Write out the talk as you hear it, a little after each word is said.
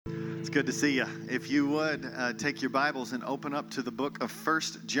It's good to see you. If you would, take your Bibles and open up to the book of 1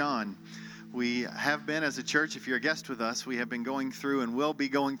 John. We have been, as a church, if you're a guest with us, we have been going through and will be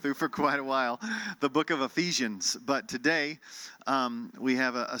going through for quite a while, the book of Ephesians. But today, we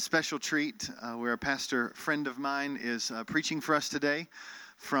have a special treat where a pastor friend of mine is preaching for us today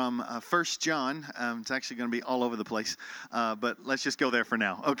from 1 John. It's actually going to be all over the place, but let's just go there for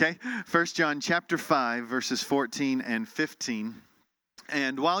now, okay? 1 John chapter 5, verses 14 and 15.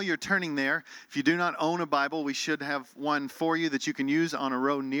 And while you're turning there, if you do not own a Bible, we should have one for you that you can use on a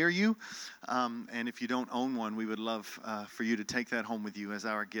row near you. And if you don't own one, we would love for you to take that home with you as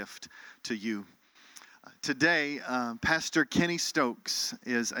our gift to you. Today, Pastor Kenny Stokes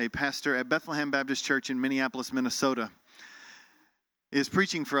is a pastor at Bethlehem Baptist Church in Minneapolis, Minnesota, is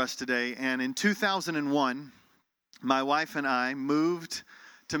preaching for us today. And in 2001, my wife and I moved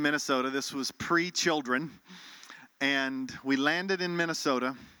to Minnesota. This was pre-children. And we landed in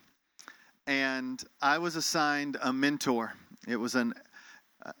Minnesota, and I was assigned a mentor. It was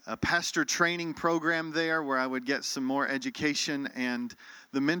a pastor training program there where I would get some more education, and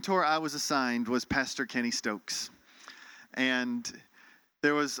the mentor I was assigned was Pastor Kenny Stokes. And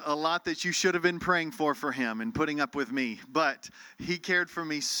there was a lot that you should have been praying for him and putting up with me, but he cared for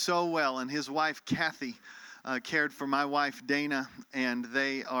me so well, and his wife, Kathy, cared for my wife, Dana, and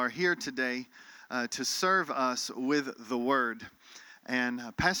they are here today to serve us with the Word. And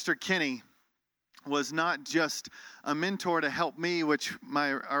Pastor Kenny was not just a mentor to help me, which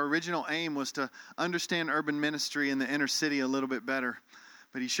our original aim was to understand urban ministry in the inner city a little bit better,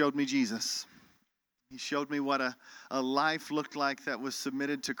 but he showed me Jesus. He showed me what a life looked like that was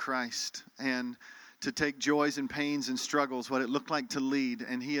submitted to Christ, and to take joys and pains and struggles, what it looked like to lead.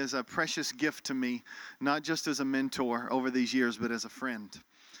 And he is a precious gift to me, not just as a mentor over these years, but as a friend.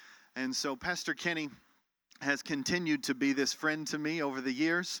 And so Pastor Kenny has continued to be this friend to me over the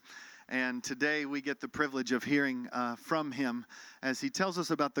years. And today we get the privilege of hearing from him as he tells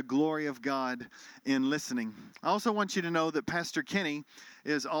us about the glory of God in listening. I also want you to know that Pastor Kenny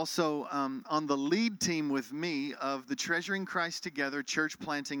is also on the lead team with me of the Treasuring Christ Together Church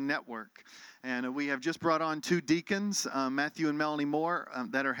Planting Network. And we have just brought on two deacons, Matthew and Melanie Moore,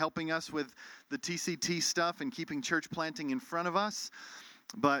 that are helping us with the TCT stuff and keeping church planting in front of us.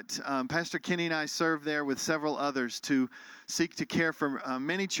 But Pastor Kenny and I serve there with several others to seek to care for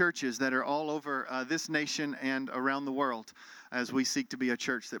many churches that are all over this nation and around the world as we seek to be a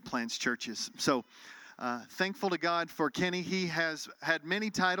church that plants churches. So thankful to God for Kenny. He has had many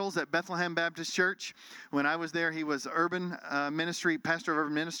titles at Bethlehem Baptist Church. When I was there, he was urban ministry, pastor of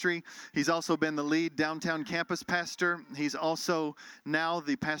urban ministry. He's also been the lead downtown campus pastor. He's also now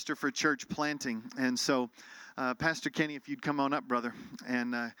the pastor for church planting. And so Pastor Kenny, if you'd come on up, brother,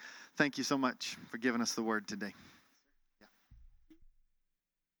 and thank you so much for giving us the word today. Yeah.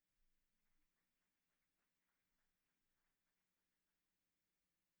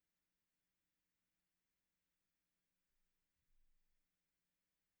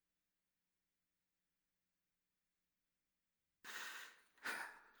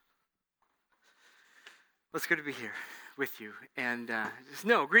 Well, it's good to be here with you. And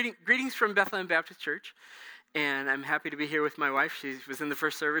greetings from Bethlehem Baptist Church. And I'm happy to be here with my wife. She was in the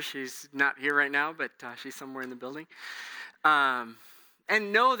first service. She's not here right now, but she's somewhere in the building. And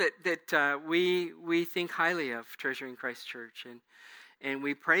know that we think highly of Treasuring Christ Church. And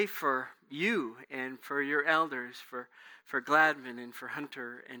we pray for you and for your elders, for Gladman and for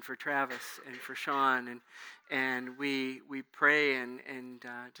Hunter and for Travis and for Sean. And we pray and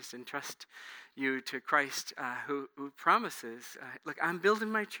just entrust you to Christ who promises, look, I'm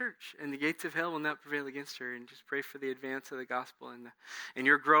building my church and the gates of hell will not prevail against her. And just pray for the advance of the gospel and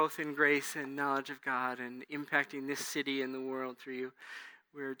your growth in grace and knowledge of God and impacting this city and the world through you.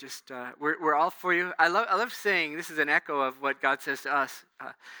 We're just we're all for you. I love saying this is an echo of what God says to us,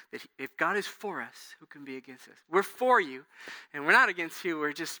 that if God is for us, who can be against us? We're for you, and we're not against you.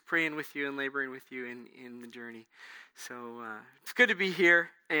 We're just praying with you and laboring with you in the journey. So it's good to be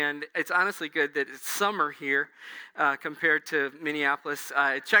here, and it's honestly good that it's summer here compared to Minneapolis.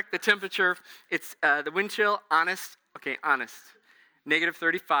 I checked the temperature. It's the wind chill, honest, negative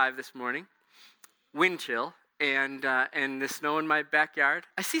 35 this morning, wind chill. And the snow in my backyard.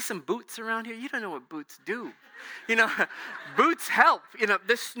 I see some boots around here. You don't know what boots do. Boots help.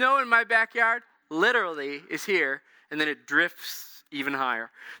 The snow in my backyard literally is here, and then it drifts even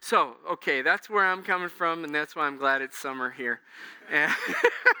higher. So, okay, that's where I'm coming from, and that's why I'm glad it's summer here.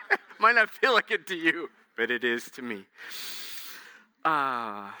 Might not feel like it to you, but it is to me.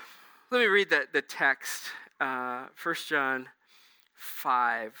 Let me read the text. 1 John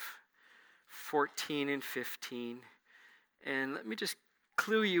 5. 14 and 15. And let me just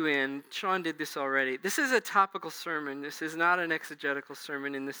clue you in. Sean did this already. This is a topical sermon. This is not an exegetical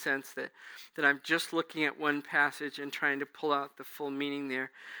sermon in the sense that I'm just looking at one passage and trying to pull out the full meaning there.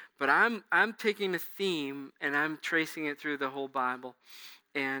 But I'm taking a theme and I'm tracing it through the whole Bible.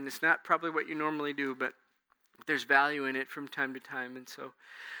 And it's not probably what you normally do, but there's value in it from time to time. And so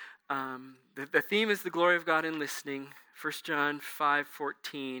the theme is the glory of God in listening. 1 John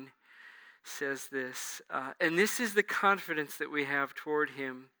 5:14 says this, and this is the confidence that we have toward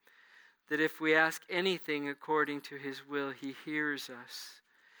him, that if we ask anything according to his will, he hears us.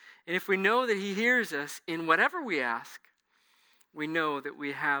 And if we know that he hears us in whatever we ask, we know that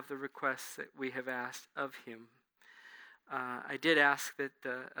we have the requests that we have asked of him. I did ask that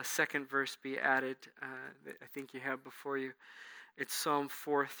a second verse be added that I think you have before you. It's Psalm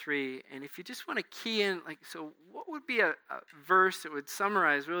 4:3. And if you just want to key in, so what would be a verse that would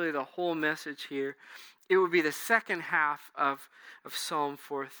summarize really the whole message here? It would be the second half of Psalm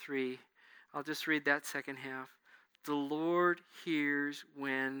 4:3. I'll just read that second half. The Lord hears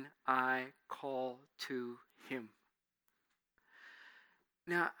when I call to him.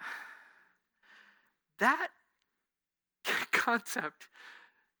 Now, that concept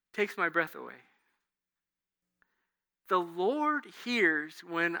takes my breath away. The Lord hears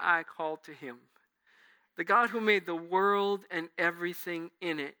when I call to him. The God who made the world and everything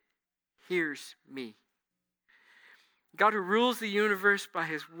in it hears me. God who rules the universe by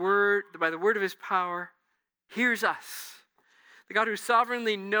his word, by the word of his power, hears us. The God who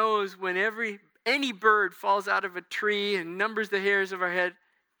sovereignly knows when any bird falls out of a tree and numbers the hairs of our head,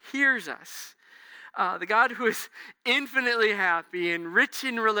 hears us. The God who is infinitely happy and rich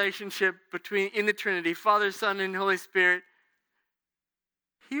in relationship in the Trinity, Father, Son, and Holy Spirit,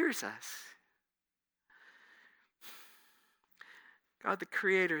 hears us. God, the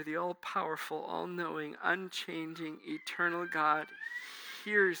Creator, the all-powerful, all-knowing, unchanging, eternal God,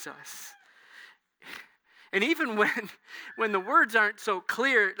 hears us. And even when the words aren't so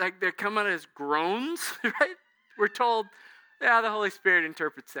clear, like they come out as groans, right? We're told, the Holy Spirit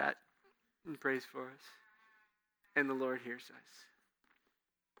interprets that and prays for us. And the Lord hears us.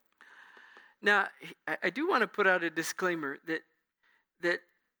 Now, I do want to put out a disclaimer that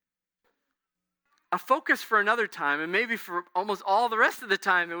a focus for another time, and maybe for almost all the rest of the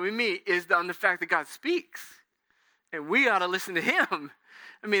time that we meet, is on the fact that God speaks. And we ought to listen to him.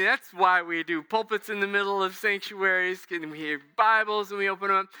 I mean, that's why we do pulpits in the middle of sanctuaries, and we hear Bibles and we open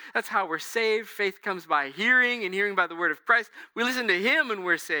them up. That's how we're saved. Faith comes by hearing, and hearing by the word of Christ. We listen to him and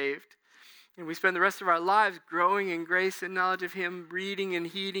we're saved. And we spend the rest of our lives growing in grace and knowledge of him, reading and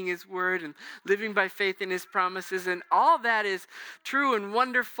heeding his word, and living by faith in his promises. And all that is true and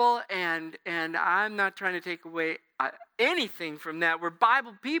wonderful, and I'm not trying to take away anything from that. We're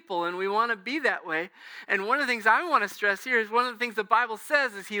Bible people, and we want to be that way. And one of the things I want to stress here is one of the things the Bible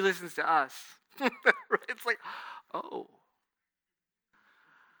says is he listens to us. It's like, oh.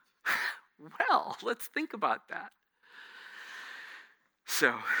 Well, let's think about that.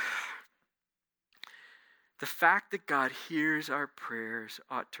 So, the fact that God hears our prayers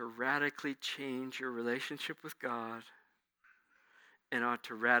ought to radically change your relationship with God and ought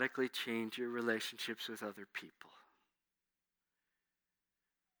to radically change your relationships with other people.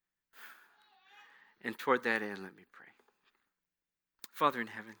 And toward that end, let me pray. Father in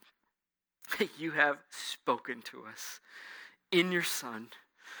heaven, you have spoken to us in your Son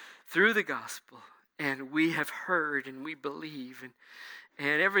through the gospel, and we have heard and we believe, and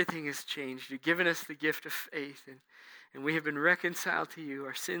everything has changed. You've given us the gift of faith, and we have been reconciled to you,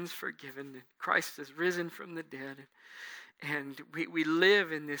 our sins forgiven, and Christ has risen from the dead. And we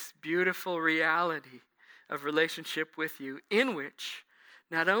live in this beautiful reality of relationship with you, in which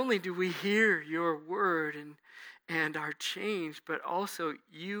not only do we hear your word and are changed, but also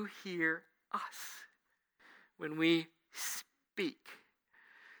you hear us when we speak.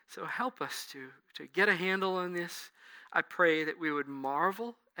 So help us to get a handle on this. I pray that we would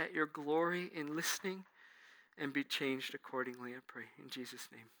marvel at your glory in listening and be changed accordingly, I pray. In Jesus'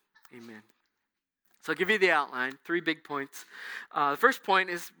 name, amen. So I'll give you the outline, 3 big points. The first point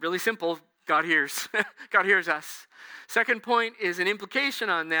is really simple. God hears. God hears us. Second point is an implication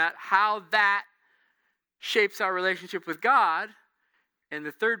on that, how that shapes our relationship with God. And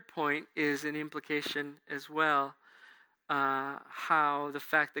the third point is an implication as well, how the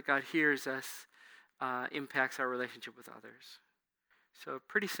fact that God hears us impacts our relationship with others. So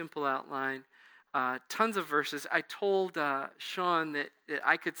pretty simple outline. Tons of verses. I told Sean that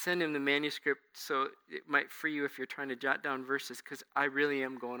I could send him the manuscript so it might free you if you're trying to jot down verses, because I really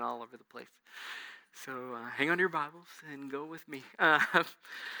am going all over the place. So hang on to your Bibles and go with me.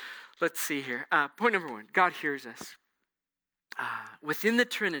 Let's see here. Point number 1, God hears us. Within the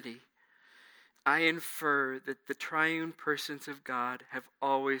Trinity, I infer that the triune persons of God have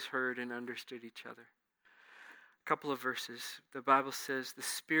always heard and understood each other. A couple of verses. The Bible says the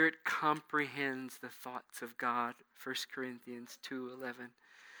Spirit comprehends the thoughts of God, 1 Corinthians 2:11.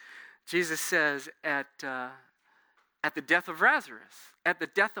 Jesus says at the death of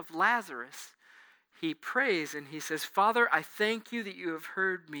Lazarus, he prays and he says, Father, I thank you that you have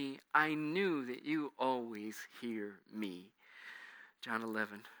heard me. I knew that you always hear me. John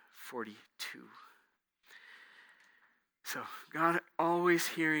 11:42. So God always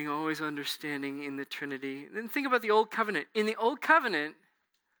hearing, always understanding in the Trinity. Then think about the Old Covenant. In the Old Covenant,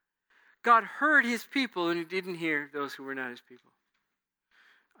 God heard his people and he didn't hear those who were not his people.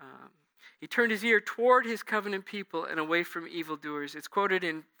 He turned his ear toward his covenant people and away from evildoers. It's quoted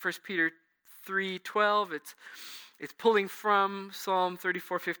in 1 Peter 3:12. It's pulling from Psalm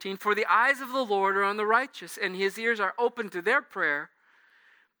 34:15. For the eyes of the Lord are on the righteous, and his ears are open to their prayer,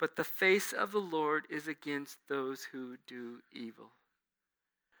 but the face of the Lord is against those who do evil.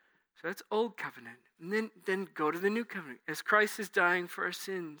 So that's Old Covenant. And then go to the New Covenant. As Christ is dying for our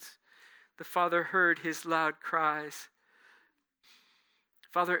sins, the Father heard his loud cries.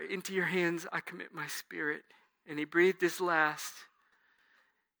 Father, into your hands I commit my spirit. And he breathed his last.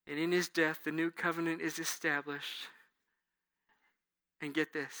 And in his death, the new covenant is established. And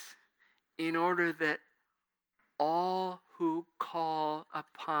get this, in order that all who call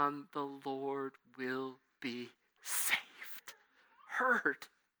upon the Lord will be saved. Heard.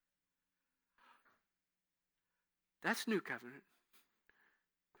 That's new covenant.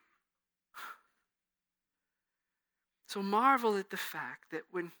 So marvel at the fact that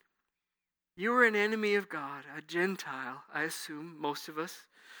when you were an enemy of God, a Gentile, I assume, most of us,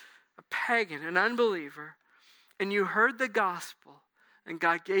 a pagan, an unbeliever, and you heard the gospel, and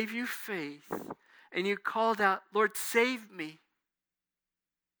God gave you faith, and you called out, Lord, save me.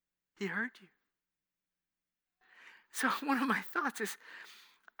 He heard you. So one of my thoughts is,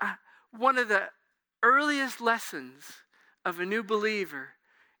 one of the earliest lessons of a new believer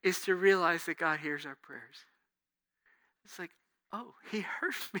is to realize that God hears our prayers. It's like, oh, he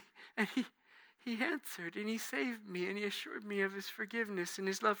heard me, and he answered, and he saved me, and he assured me of his forgiveness and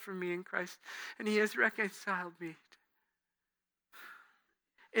his love for me in Christ, and he has reconciled me.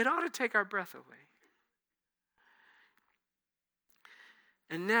 It ought to take our breath away.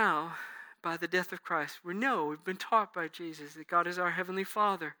 And now, by the death of Christ, we've been taught by Jesus that God is our Heavenly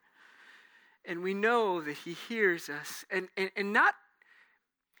Father. And we know that he hears us. And not,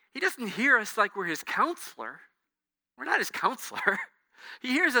 he doesn't hear us like we're his counselor. We're not his counselor.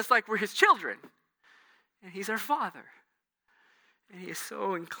 He hears us like we're his children. And he's our Father. And he is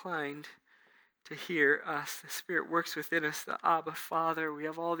so inclined to hear us. The Spirit works within us, the Abba Father. We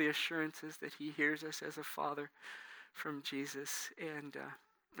have all the assurances that he hears us as a father from Jesus. And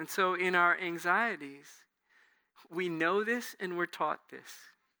so in our anxieties, we know this and we're taught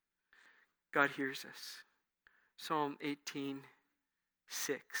this. God hears us. Psalm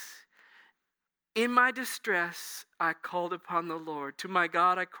 18:6. In my distress, I called upon the Lord. To my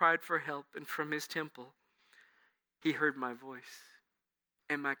God, I cried for help, and from his temple, he heard my voice,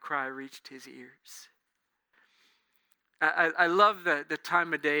 and my cry reached his ears. I love the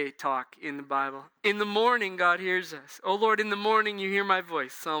time of day talk in the Bible. In the morning, God hears us. Oh Lord, in the morning you hear my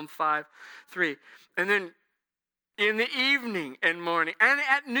voice. Psalm 5:3. And then in the evening and morning, and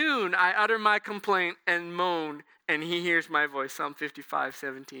at noon, I utter my complaint and moan, and he hears my voice. Psalm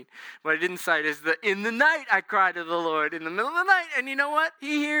 55:17. What I didn't cite is in the night I cry to the Lord, in the middle of the night, and you know what?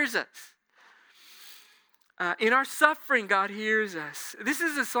 He hears us. In our suffering, God hears us. This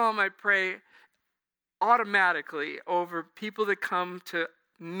is a psalm I pray automatically over people that come to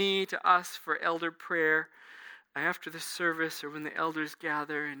me, to us for elder prayer after the service or when the elders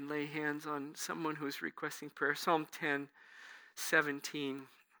gather and lay hands on someone who is requesting prayer. Psalm 10:17.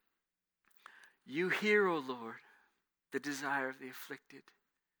 You hear, O Lord, the desire of the afflicted.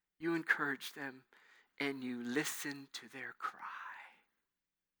 You encourage them and you listen to their cry.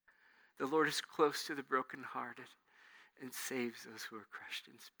 The Lord is close to the brokenhearted and saves those who are crushed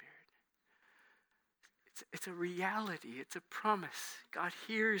in spirit. It's a reality. It's a promise. God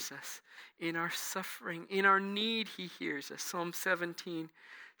hears us in our suffering. In our need, he hears us. Psalm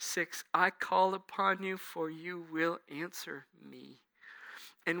 17:6. I call upon you, for you will answer me.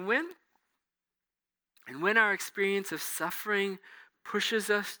 And when our experience of suffering pushes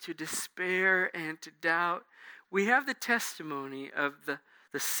us to despair and to doubt, we have the testimony of the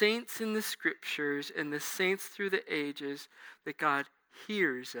saints in the scriptures and the saints through the ages that God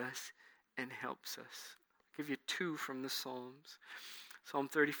hears us and helps us. I'll give you two from the Psalms. Psalm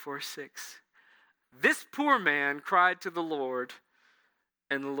 34:6. This poor man cried to the Lord,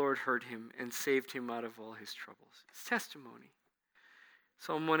 and the Lord heard him and saved him out of all his troubles. It's testimony.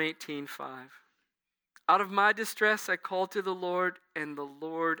 Psalm 118:5. Out of my distress I called to the Lord, and the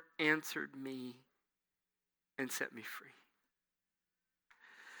Lord answered me and set me free.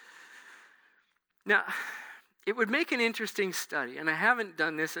 Now, it would make an interesting study, and I haven't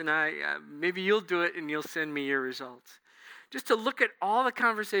done this, and maybe you'll do it and you'll send me your results. Just to look at all the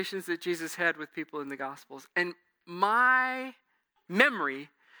conversations that Jesus had with people in the Gospels. And my memory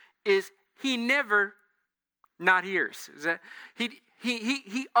is he never not hears. Is that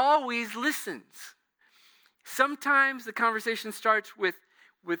he always listens. Sometimes the conversation starts with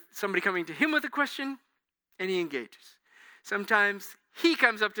somebody coming to him with a question, and he engages. Sometimes he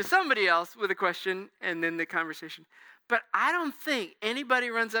comes up to somebody else with a question, and then the conversation. But I don't think anybody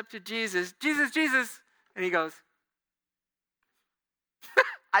runs up to Jesus, Jesus, and he goes,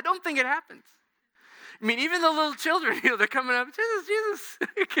 I don't think it happens. I mean, even the little children, they're coming up, Jesus.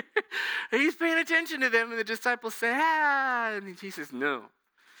 And he's paying attention to them, and the disciples say, and Jesus, no,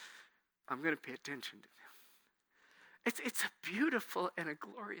 I'm going to pay attention to them. It's a beautiful and a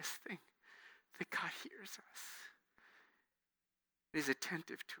glorious thing that God hears us. He's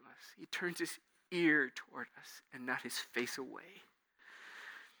attentive to us. He turns his ear toward us and not his face away.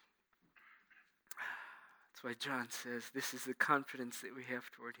 That's why John says this is the confidence that we have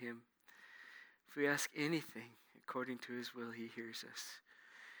toward him. If we ask anything according to his will, he hears us.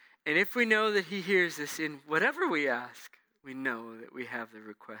 And if we know that he hears us in whatever we ask, we know that we have the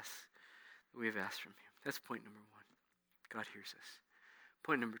requests that we have asked from him. That's point number 1. God hears us.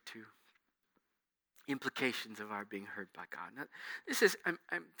 Point number 2. Implications of our being heard by God. Now, this is, I'm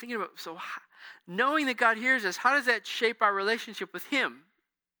thinking about, knowing that God hears us, how does that shape our relationship with him?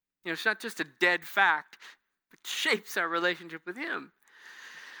 It's not just a dead fact, it shapes our relationship with him.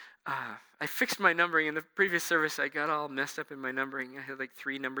 I fixed my numbering. In the previous service, I got all messed up in my numbering. I had like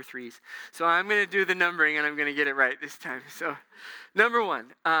 3 number 3s. So I'm going to do the numbering, and I'm going to get it right this time. So, number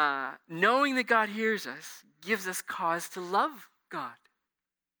 1, knowing that God hears us gives us cause to love God.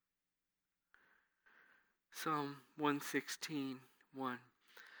 Psalm 116:1.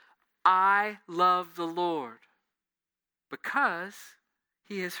 I love the Lord because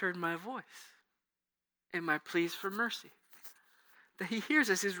he has heard my voice and my pleas for mercy. That he hears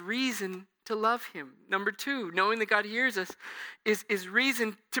us is reason to love him. Number 2, knowing that God hears us is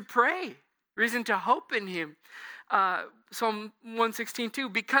reason to pray, reason to hope in him. Psalm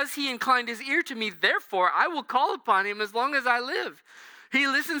 116:2. Because he inclined his ear to me, therefore I will call upon him as long as I live. He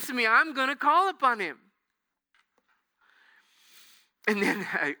listens to me, I'm going to call upon him. And then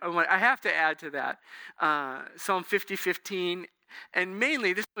I have to add to that, Psalm 50:15, and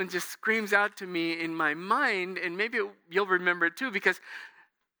mainly this one just screams out to me in my mind, and maybe you'll remember it too, because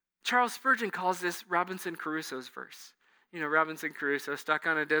Charles Spurgeon calls this Robinson Crusoe's verse. Robinson Crusoe, stuck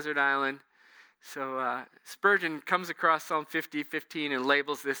on a desert island. So Spurgeon comes across Psalm 50:15 and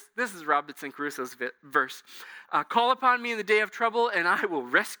labels this is Robinson Crusoe's verse. Call upon me in the day of trouble, and I will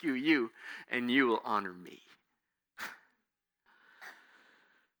rescue you, and you will honor me.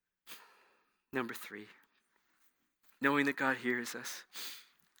 Number 3, knowing that God hears us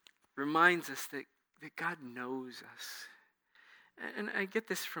reminds us that God knows us. And I get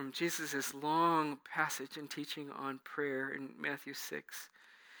this from Jesus' long passage and teaching on prayer in Matthew 6.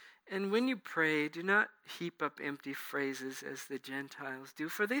 And when you pray, do not heap up empty phrases as the Gentiles do,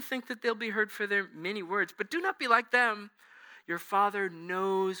 for they think that they'll be heard for their many words. But do not be like them. Your Father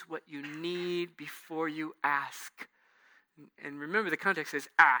knows what you need before you ask. And remember, the context is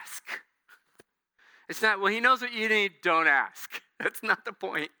ask. It's not, he knows what you need, don't ask. That's not the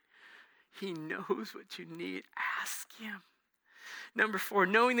point. He knows what you need. Ask him. Number 4,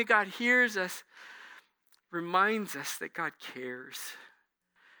 knowing that God hears us reminds us that God cares.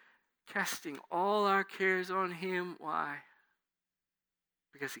 Casting all our cares on him. Why?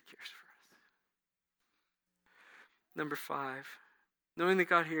 Because he cares for us. Number 5, knowing that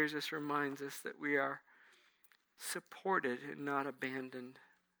God hears us reminds us that we are supported and not abandoned.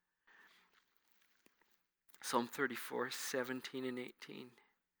 Psalm 34:17 and 18.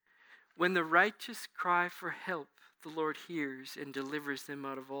 When the righteous cry for help, the Lord hears and delivers them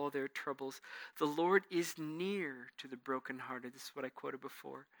out of all their troubles. The Lord is near to the brokenhearted. This is what I quoted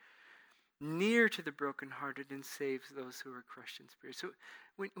before. Near to the brokenhearted and saves those who are crushed in spirit. So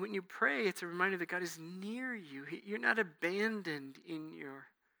when you pray, it's a reminder that God is near you. You're not abandoned in your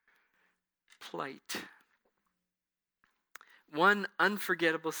plight. One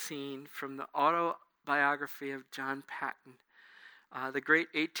unforgettable scene from the autobiography of John Patton the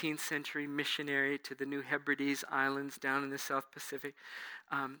great 18th century missionary to the New Hebrides Islands down in the South Pacific.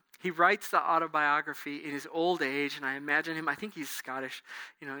 He writes the autobiography in his old age, and I imagine him, I think he's Scottish,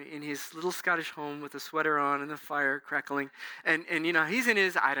 in his little Scottish home with a sweater on and the fire crackling. And he's in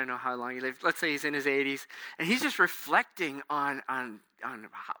his, I don't know how long he lived, let's say he's in his 80s, and he's just reflecting on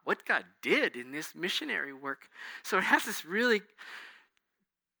what God did in this missionary work. So it has this really,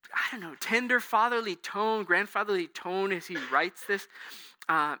 tender fatherly tone, grandfatherly tone as he writes this.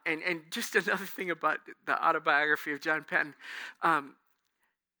 And just another thing about the autobiography of John Paton,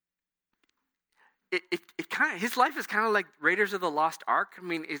 his life is kind of like Raiders of the Lost Ark. I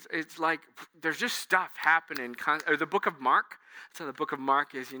mean, it's like there's just stuff happening. Or the book of Mark. So the book of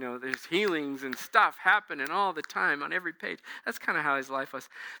Mark is, there's healings and stuff happening all the time on every page. That's kind of how his life was.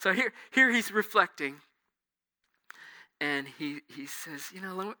 So here he's reflecting. And he says,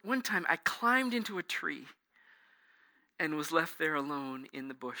 one time I climbed into a tree and was left there alone in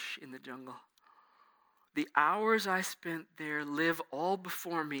the bush, in the jungle. The hours I spent there live all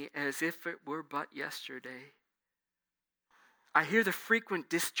before me as if it were but yesterday. I hear the frequent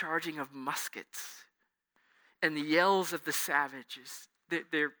discharging of muskets and the yells of the savages.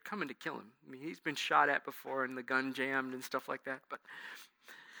 They're coming to kill him. I mean, he's been shot at before and the gun jammed and stuff like that.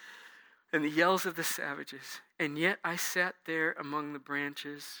 And the yells of the savages. And yet I sat there among the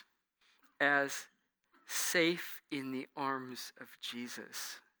branches as safe in the arms of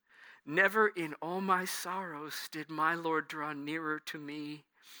Jesus. Never in all my sorrows did my Lord draw nearer to me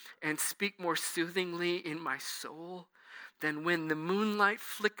and speak more soothingly in my soul than when the moonlight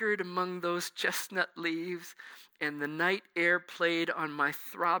flickered among those chestnut leaves and the night air played on my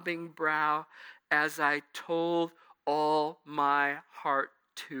throbbing brow as I told all my heart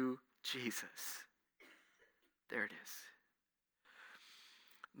to Jesus. There it is.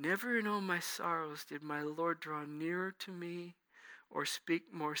 Never in all my sorrows did my Lord draw nearer to me or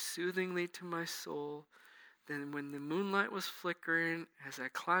speak more soothingly to my soul than when the moonlight was flickering as I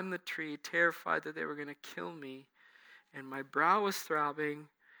climbed the tree, terrified that they were going to kill me, and my brow was throbbing,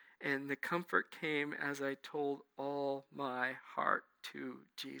 and the comfort came as I told all my heart to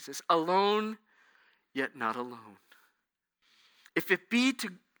Jesus. Alone, yet not alone. If it be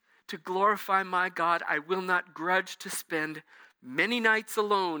to glorify my God, I will not grudge to spend many nights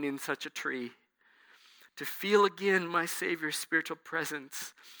alone in such a tree, to feel again my Savior's spiritual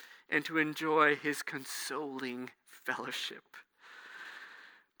presence and to enjoy his consoling fellowship.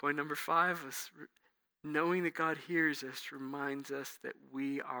 Point number 5 is knowing that God hears us reminds us that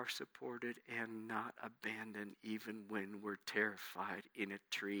we are supported and not abandoned even when we're terrified in a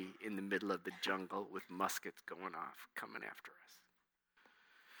tree in the middle of the jungle with muskets going off, coming after us.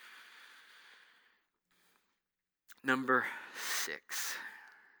 Number 6,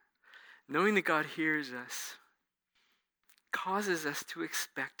 knowing that God hears us causes us to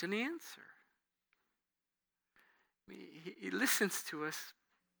expect an answer. He listens to us,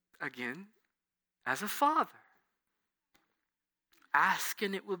 again, as a father. Ask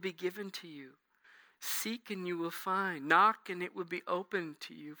and it will be given to you. Seek and you will find. Knock and it will be opened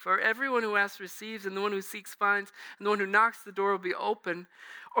to you. For everyone who asks receives, and the one who seeks finds, and the one who knocks the door will be open.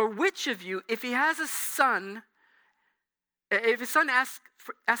 Or which of you, if he has a son, if his son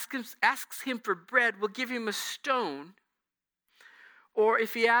asks him for bread, will give him a stone? Or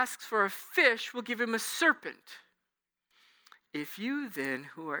if he asks for a fish, will give him a serpent? If you then,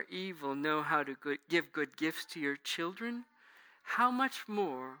 who are evil, know how to give good gifts to your children, how much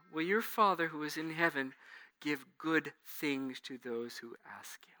more will your Father who is in heaven give good things to those who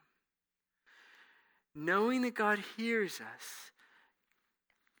ask him? Knowing that God hears us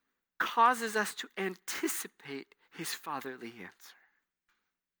causes us to anticipate his fatherly answer.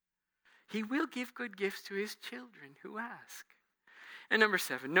 He will give good gifts to his children who ask. And number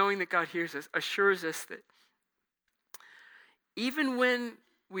 7, knowing that God hears us assures us that even when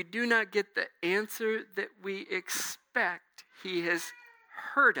we do not get the answer that we expect, he has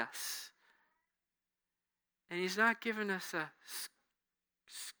heard us. And he's not given us a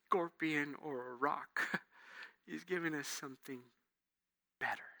scorpion or a rock. He's given us something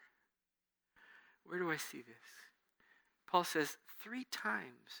better. Where do I see this? Paul says, 3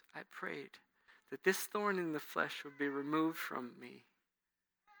 times I prayed that this thorn in the flesh would be removed from me.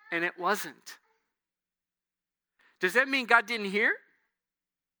 And it wasn't. Does that mean God didn't hear?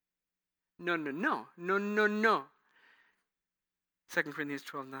 No. 2 Corinthians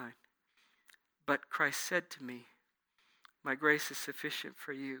 12:9. But Christ said to me, my grace is sufficient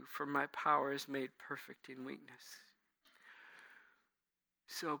for you, for my power is made perfect in weakness.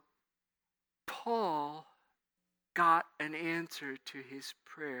 So Paul got an answer to his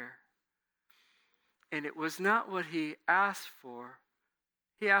prayer And it was not what he asked for.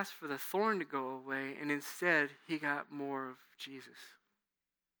 He asked for the thorn to go away, and instead he got more of Jesus.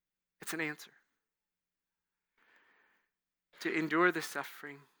 It's an answer. To endure the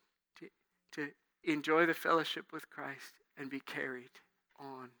suffering, to enjoy the fellowship with Christ, and be carried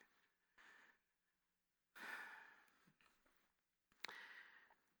on.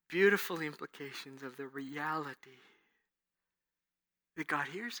 Beautiful implications of the reality that God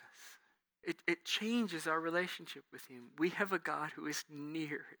hears us. It changes our relationship with Him. We have a God who is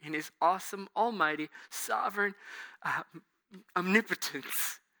near in His awesome, almighty, sovereign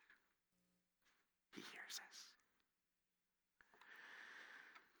omnipotence. He hears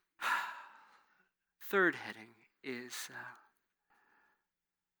us. Third heading is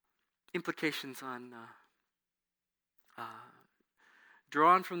implications on,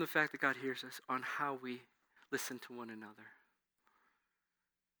 drawn from the fact that God hears us, on how we listen to one another.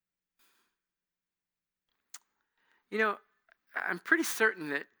 You know, I'm pretty certain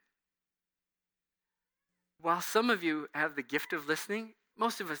that while some of you have the gift of listening,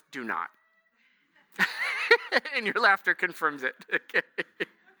 most of us do not. And your laughter confirms it. Okay.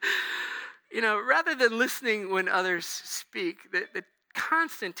 You know, rather than listening when others speak, the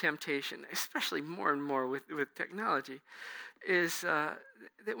constant temptation, especially more and more with technology, is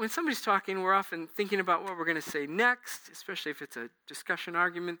that when somebody's talking, we're often thinking about what we're going to say next, especially if it's a discussion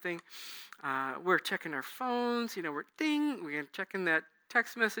argument thing. We're checking our phones, we're checking that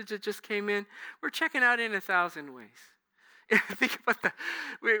text message that just came in. We're checking out in 1,000 ways. Think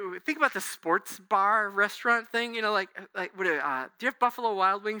about the sports bar restaurant thing. Do you have Buffalo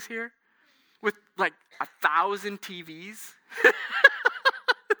Wild Wings here with 1,000 TVs?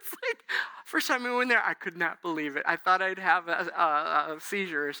 It's like, first time I went there, I could not believe it. I thought I'd have a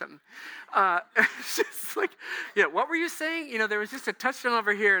seizure or something. It's just like, what were you saying? There was just a touchdown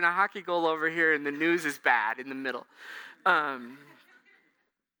over here and a hockey goal over here, and the news is bad in the middle.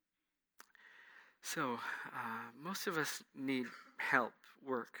 So most of us need help,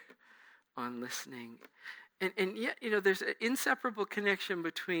 work on listening. And yet, there's an inseparable connection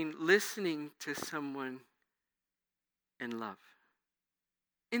between listening to someone and love.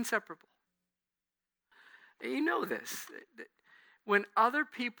 Inseparable. You know this. That when other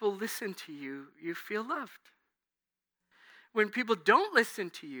people listen to you, you feel loved. When people don't listen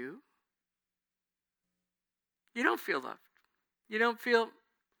to you, you don't feel loved. You don't feel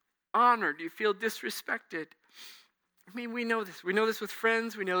honored. You feel disrespected. I mean, we know this. We know this with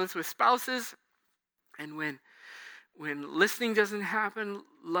friends. We know this with spouses. And when listening doesn't happen,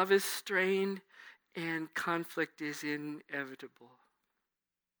 love is strained and conflict is inevitable.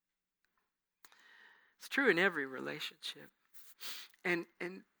 It's true in every relationship. And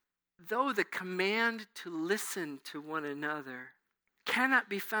though the command to listen to one another cannot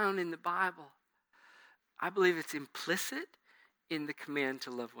be found in the Bible, I believe it's implicit in the command to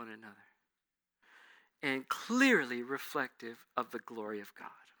love one another and clearly reflective of the glory of God.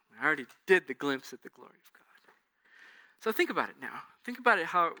 I already did the glimpse at the glory of God. So think about it now. Think about it,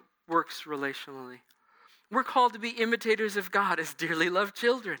 how it works relationally. We're called to be imitators of God as dearly loved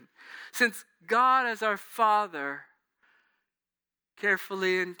children. Since God, as our Father,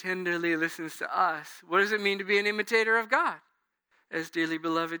 carefully and tenderly listens to us, what does it mean to be an imitator of God as dearly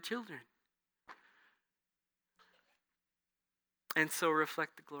beloved children? And so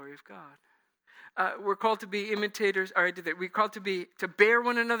reflect the glory of God. We're called to be imitators. We're called to bear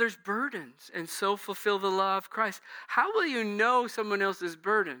one another's burdens and so fulfill the law of Christ. How will you know someone else's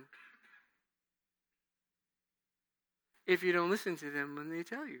burden if you don't listen to them when they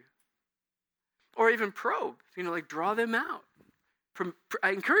tell you? Or even probe, draw them out.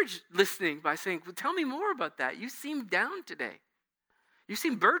 I encourage listening by saying, well, tell me more about that. You seem down today. You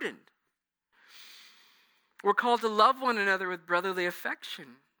seem burdened. We're called to love one another with brotherly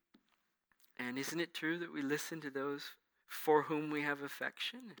affection. And isn't it true that we listen to those for whom we have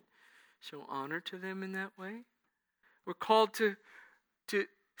affection and show honor to them in that way? We're called to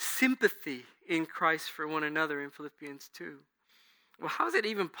sympathy in Christ for one another in Philippians 2. Well, how is it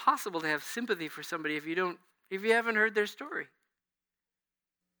even possible to have sympathy for somebody if you haven't heard their story?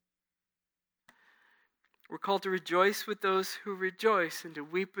 We're called to rejoice with those who rejoice and to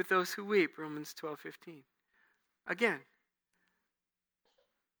weep with those who weep, Romans 12:15. Again,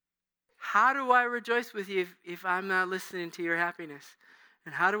 how do I rejoice with you if I'm not listening to your happiness?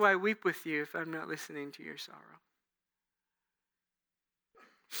 And how do I weep with you if I'm not listening to your sorrow?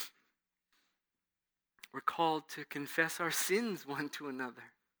 We're called to confess our sins one to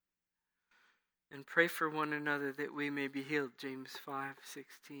another and pray for one another that we may be healed, James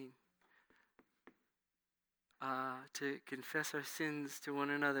 5:16. To confess our sins to one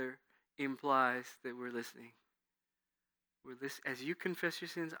another implies that we're listening. As you confess your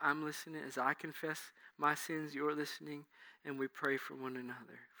sins, I'm listening. As I confess my sins, you're listening. And we pray for one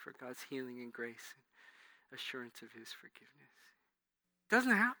another for God's healing and grace and assurance of his forgiveness. It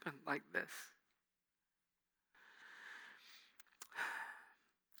doesn't happen like this.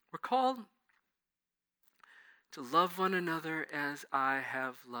 We're called to love one another as I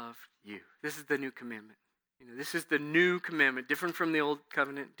have loved you. This is the new commandment. This is the new commandment, different from the old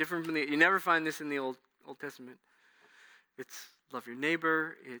covenant, you never find this in the Old Testament. It's love your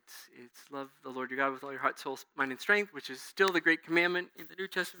neighbor, it's love the Lord your God with all your heart, soul, mind, and strength, which is still the great commandment in the New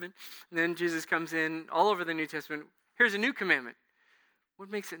Testament. And then Jesus comes in all over the New Testament. Here's a new commandment.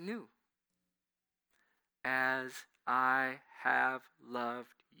 What makes it new? As I have loved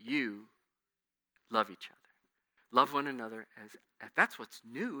you, love each other. Love one another as that's what's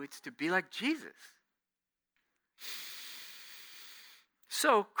new. It's to be like Jesus.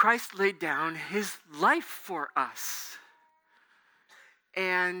 So Christ laid down his life for us.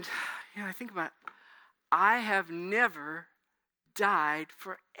 And, I think about it. I have never died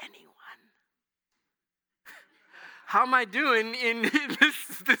for anyone. How am I doing in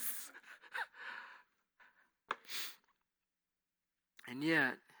this? And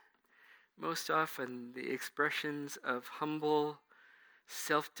yet, most often, the expressions of humble,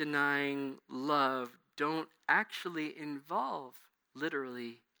 self-denying love don't actually involve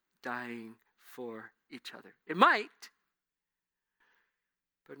literally dying for each other. It might,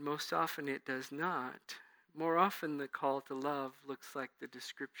 but most often it does not. More often the call to love looks like the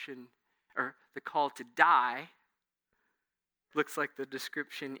description, or the call to die looks like the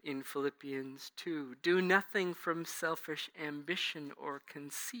description in Philippians 2. Do nothing from selfish ambition or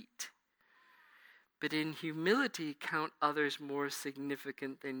conceit, but in humility count others more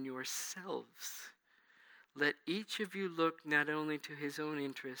significant than yourselves. Let each of you look not only to his own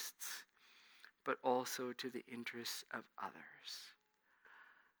interests, but also to the interests of others.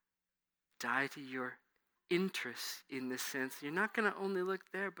 Die to your interests in the sense you're not going to only look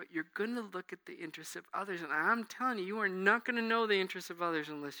there, but you're going to look at the interests of others. And I'm telling you, you are not going to know the interests of others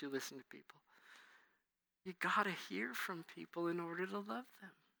unless you listen to people. You got to hear from people in order to love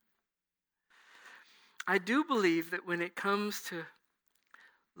them. I do believe that when it comes to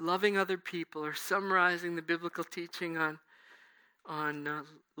loving other people or summarizing the biblical teaching on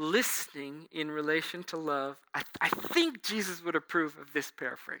listening in relation to love, I think Jesus would approve of this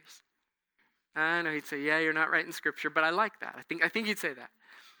paraphrase. I know he'd say, yeah, you're not right in Scripture, but I like that. I think he'd say that.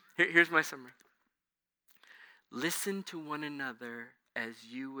 Here's my summary. Listen to one another as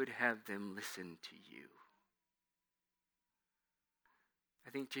you would have them listen to you. I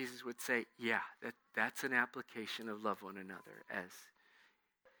think Jesus would say, yeah, that's an application of love one another as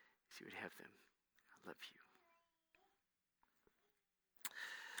you would have them love you.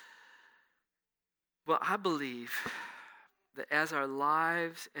 Well, I believe that as our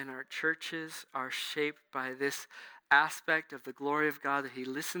lives and our churches are shaped by this aspect of the glory of God, that he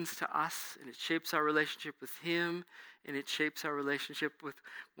listens to us, and it shapes our relationship with him, and it shapes our relationship with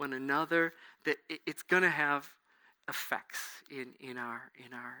one another, that it's going to have effects in our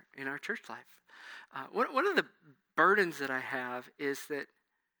church life. One of the burdens that I have is that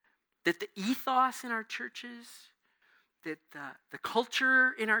the ethos in our churches, that the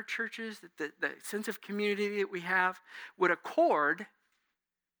culture in our churches, that the sense of community that we have would accord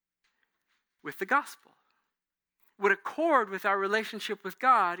with the gospel, would accord with our relationship with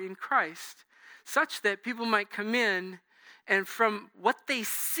God in Christ, such that people might come in and from what they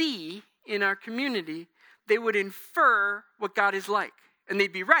see in our community, they would infer what God is like, and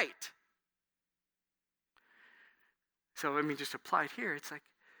they'd be right. So, just applied here, it's like,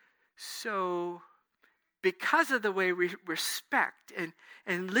 so because of the way we respect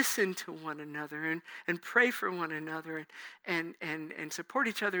and listen to one another and pray for one another and support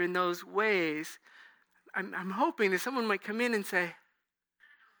each other in those ways, I'm hoping that someone might come in and say,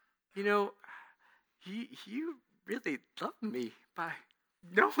 you really love me by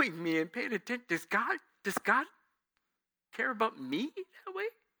knowing me and paying attention. Does God care about me that way?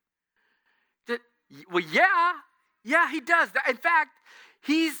 Well, yeah, he does. In fact,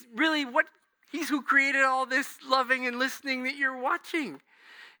 he's who created all this loving and listening that you're watching.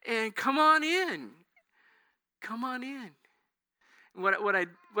 And come on in. What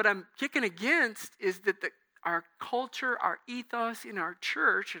I'm kicking against is that our culture, our ethos in our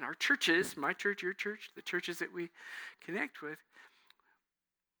church and our churches, my church, your church, the churches that we connect with,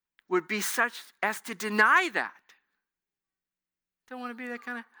 would be such as to deny that. I don't want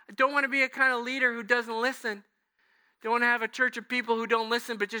to be a kind of leader who doesn't listen. Don't want to have a church of people who don't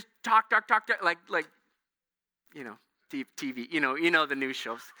listen but just talk, like TV. You know the news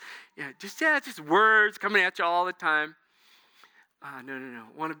shows. Just words coming at you all the time. No.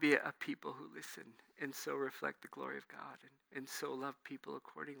 Want to be a people who listen and so reflect the glory of God and so love people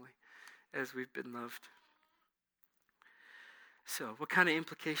accordingly as we've been loved. So what kind of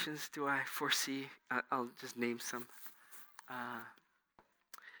implications do I foresee? I'll just name some.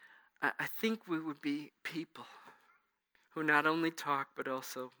 I think we would be people who not only talk but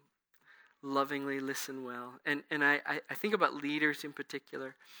also lovingly listen well. And I think about leaders in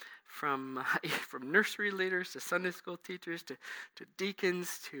particular, from nursery leaders to Sunday school teachers to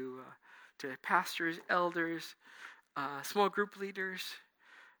deacons to pastors, elders, small group leaders.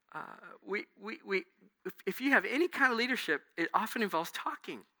 If you have any kind of leadership, it often involves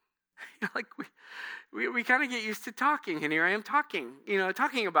talking. Like we kind of get used to talking, and here I am talking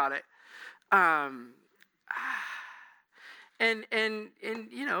about it. And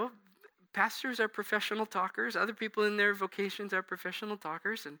pastors are professional talkers. Other people in their vocations are professional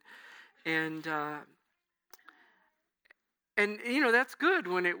talkers, and that's good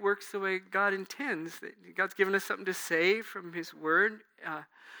when it works the way God intends. That God's given us something to say from His Word,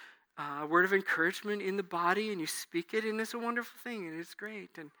 a word of encouragement in the body, and you speak it, and it's a wonderful thing, and it's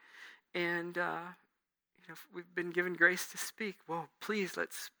great. And we've been given grace to speak. Well, please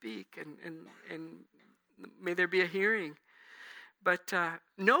let's speak, and may there be a hearing. But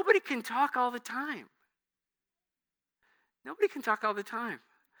nobody can talk all the time. Nobody can talk all the time.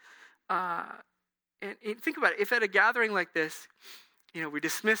 And think about it. If at a gathering like this, we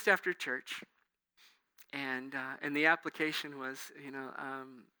dismissed after church, and the application was,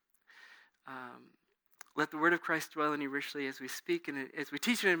 let the word of Christ dwell in you richly as we speak and as we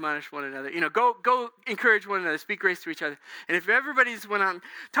teach and admonish one another. Go encourage one another, speak grace to each other. And if everybody's went on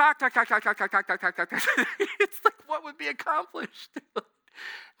talk, it's like, what would be accomplished? Nothing.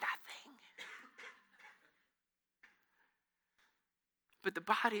 But the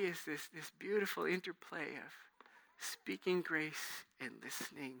body is this beautiful interplay of speaking grace and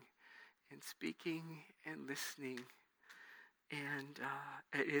listening, and speaking and listening. And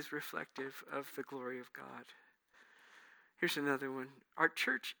it is reflective of the glory of God. Here's another one. Our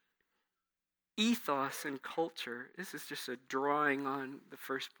church ethos and culture, this is just a drawing on the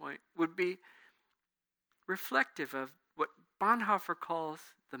first point, would be reflective of what Bonhoeffer calls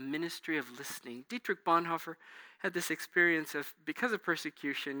the ministry of listening. Dietrich Bonhoeffer had this experience of, because of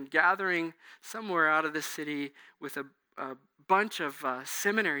persecution, gathering somewhere out of the city with a bunch of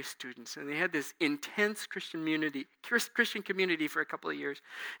seminary students, and they had this intense Christian community for a couple of years.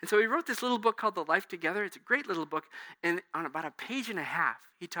 And so he wrote this little book called The Life Together. It's a great little book, and on about a page and a half,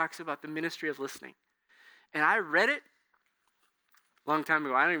 he talks about the ministry of listening. And I read it a long time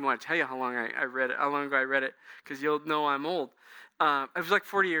ago. I don't even want to tell you how long I read it, how long ago I read it, because you'll know I'm old. It was like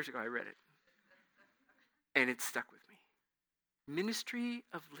 40 years ago I read it, and it stuck with me. Ministry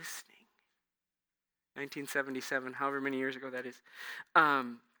of listening. 1977, however many years ago that is.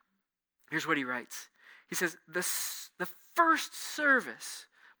 Here's what he writes. He says, the first service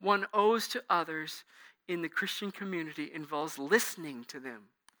one owes to others in the Christian community involves listening to them.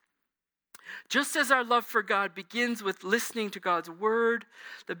 Just as our love for God begins with listening to God's word,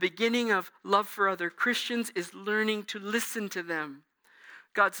 the beginning of love for other Christians is learning to listen to them.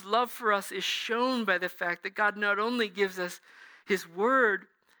 God's love for us is shown by the fact that God not only gives us His word,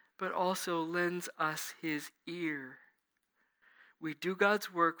 but also lends us His ear. We do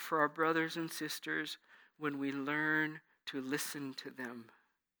God's work for our brothers and sisters when we learn to listen to them.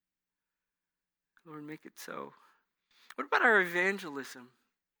 Lord, make it so. What about our evangelism?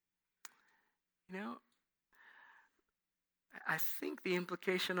 I think the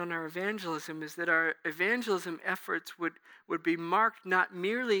implication on our evangelism is that our evangelism efforts would be marked not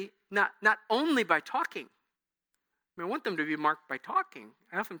only by talking. I want them to be marked by talking.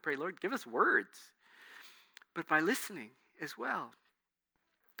 I often pray, Lord, give us words, but by listening as well.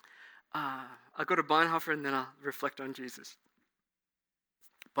 I'll go to Bonhoeffer and then I'll reflect on Jesus.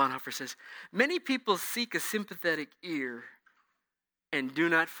 Bonhoeffer says, many people seek a sympathetic ear and do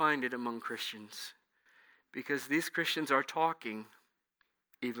not find it among Christians because these Christians are talking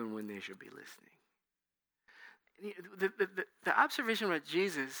even when they should be listening. The observation about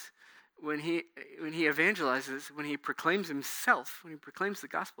Jesus when he evangelizes, when he proclaims himself, when he proclaims the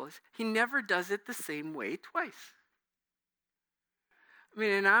gospel, he never does it the same way twice. I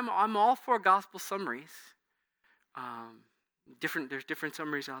mean, and I'm all for gospel summaries. There's different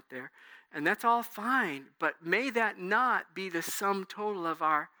summaries out there, and that's all fine. But may that not be the sum total of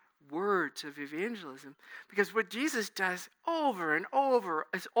our words of evangelism, because what Jesus does over and over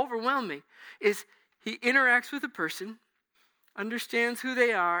is overwhelming. Is he interacts with a person, understands who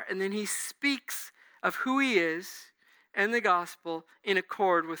they are, and then he speaks of who he is and the gospel in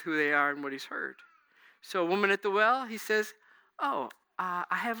accord with who they are and what he's heard. So a woman at the well, he says, I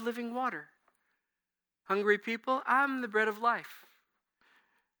have living water. Hungry people, I'm the bread of life.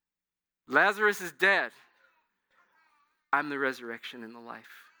 Lazarus is dead. I'm the resurrection and the life.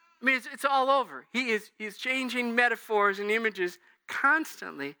 I mean, it's all over. He's changing metaphors and images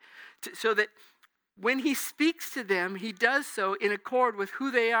constantly so that when he speaks to them, he does so in accord with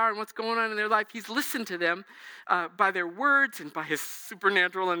who they are and what's going on in their life. He's listened to them by their words and by his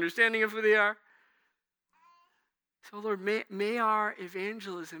supernatural understanding of who they are. So, Lord, may our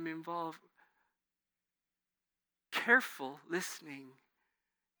evangelism involve careful listening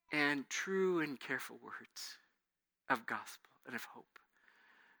and true and careful words of gospel and of hope,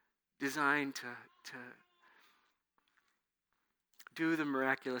 designed to do the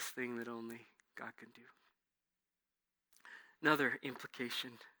miraculous thing that only God can do. Another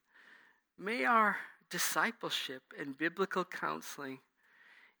implication, may our discipleship and biblical counseling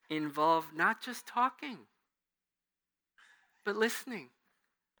involve not just talking, but listening.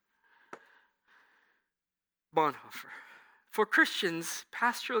 Bonhoeffer. For Christians,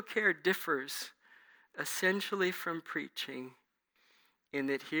 pastoral care differs essentially from preaching in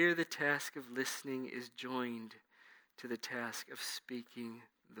that here the task of listening is joined to the task of speaking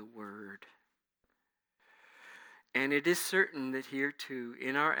the word. And it is certain that here too,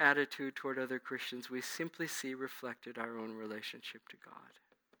 in our attitude toward other Christians, we simply see reflected our own relationship to God.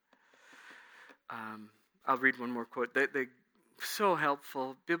 I'll read one more quote. The so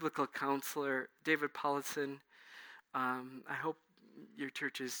helpful biblical counselor David Paulson. I hope your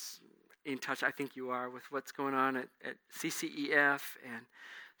church is in touch. I think you are with what's going on at CCEF and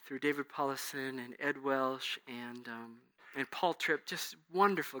through David Paulson and Ed Welsh and Paul Tripp. Just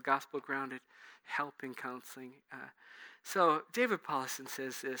wonderful gospel-grounded help in counseling. So David Paulson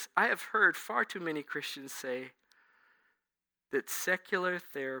says this: I have heard far too many Christians say that secular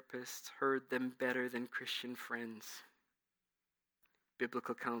therapists heard them better than Christian friends,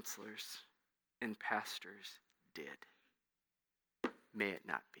 biblical counselors, and pastors did. May it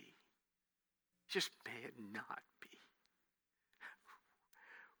not be. Just may it not be.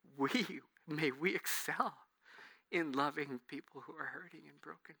 May we excel in loving people who are hurting and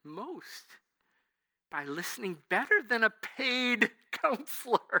broken most by listening better than a paid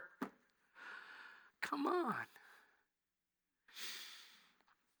counselor. Come on.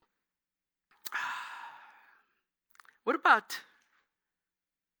 What about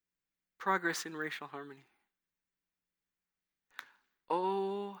progress in racial harmony?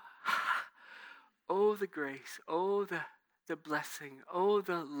 Oh, the grace. Oh, the blessing. Oh,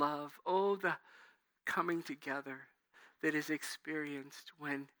 the love. Oh, the coming together that is experienced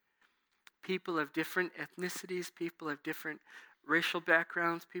when people of different ethnicities, people of different racial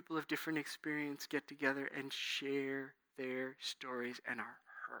backgrounds, people of different experience get together and share their stories and are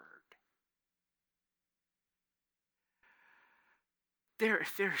heard.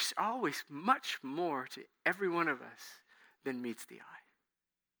 There's always much more to every one of us than meets the eye.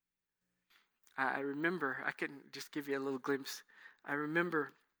 I remember, I can just give you a little glimpse. I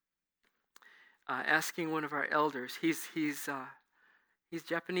remember asking one of our elders. He's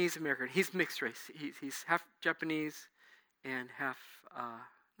Japanese American. He's mixed race. He's half Japanese and half.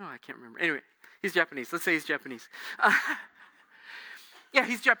 No, I can't remember. Anyway, he's Japanese. Let's say he's Japanese. Yeah,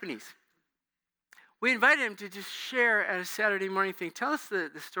 he's Japanese. We invited him to just share at a Saturday morning thing. Tell us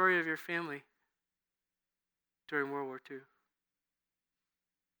the story of your family during World War II.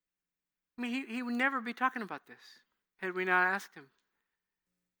 I mean, he would never be talking about this had we not asked him.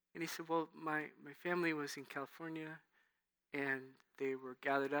 And he said, well, my family was in California, and they were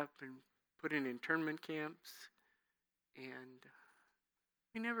gathered up and put in internment camps, and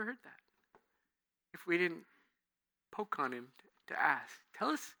we never heard that. If we didn't poke on him to ask, tell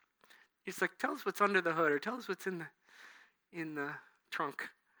us what's under the hood, or tell us what's in the trunk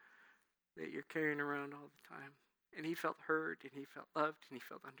that you're carrying around all the time. And he felt heard, and he felt loved, and he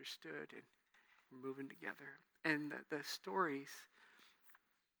felt understood, and we're moving together. And the stories,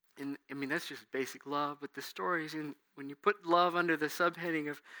 and I mean, that's just basic love, but the stories, when you put love under the subheading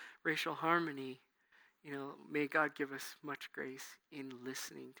of racial harmony, may God give us much grace in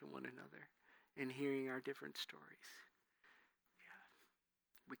listening to one another and hearing our different stories. Yeah.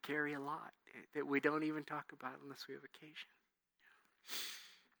 We carry a lot that we don't even talk about unless we have occasion.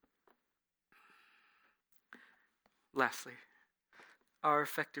 Lastly, our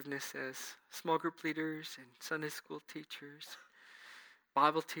effectiveness as small group leaders and Sunday school teachers,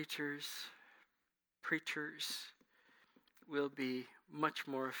 Bible teachers, preachers will be much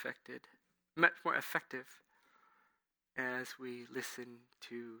more effective as we listen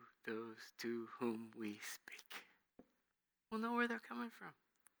to those to whom we speak. we'll know where they're coming from.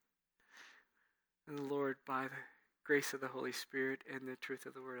 And the Lord, by the grace of the Holy Spirit and the truth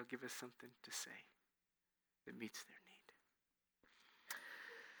of the Word, will give us something to say that meets their need.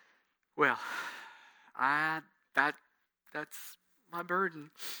 Well, that's my burden,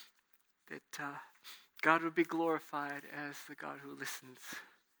 that God would be glorified as the God who listens,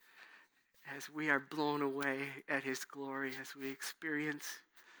 as we are blown away at His glory, as we experience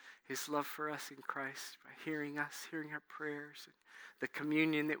His love for us in Christ by hearing us, hearing our prayers, and the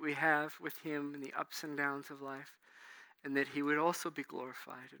communion that we have with Him in the ups and downs of life, and that He would also be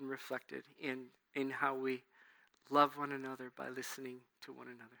glorified and reflected in how we love one another by listening to one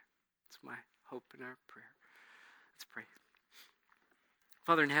another. It's my hope and our prayer. Let's pray.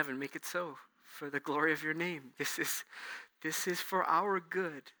 Father in heaven, make it so for the glory of your name. This is for our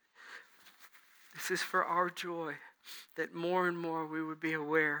good. This is for our joy, that more and more we would be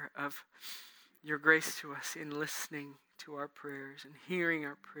aware of your grace to us in listening to our prayers and hearing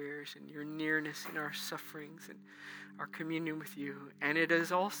our prayers and your nearness in our sufferings and our communion with you. And it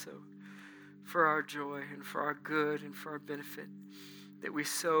is also for our joy and for our good and for our benefit that we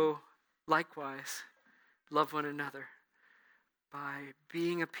so likewise love one another by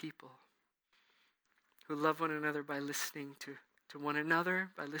being a people who love one another by listening to one another,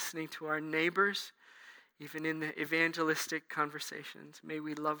 by listening to our neighbors, even in the evangelistic conversations. May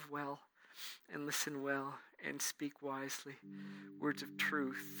we love well and listen well and speak wisely words of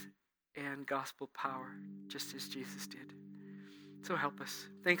truth and gospel power, just as Jesus did. So help us.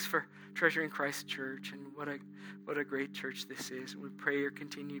 Thanks for Treasuring Christ Church, and what a great church this is. And we pray your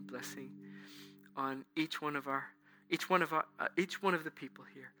continued blessing on each one of the people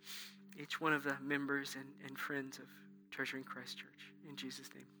here, each one of the members and friends of Treasuring Christ Church. In Jesus'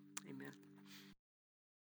 name, amen.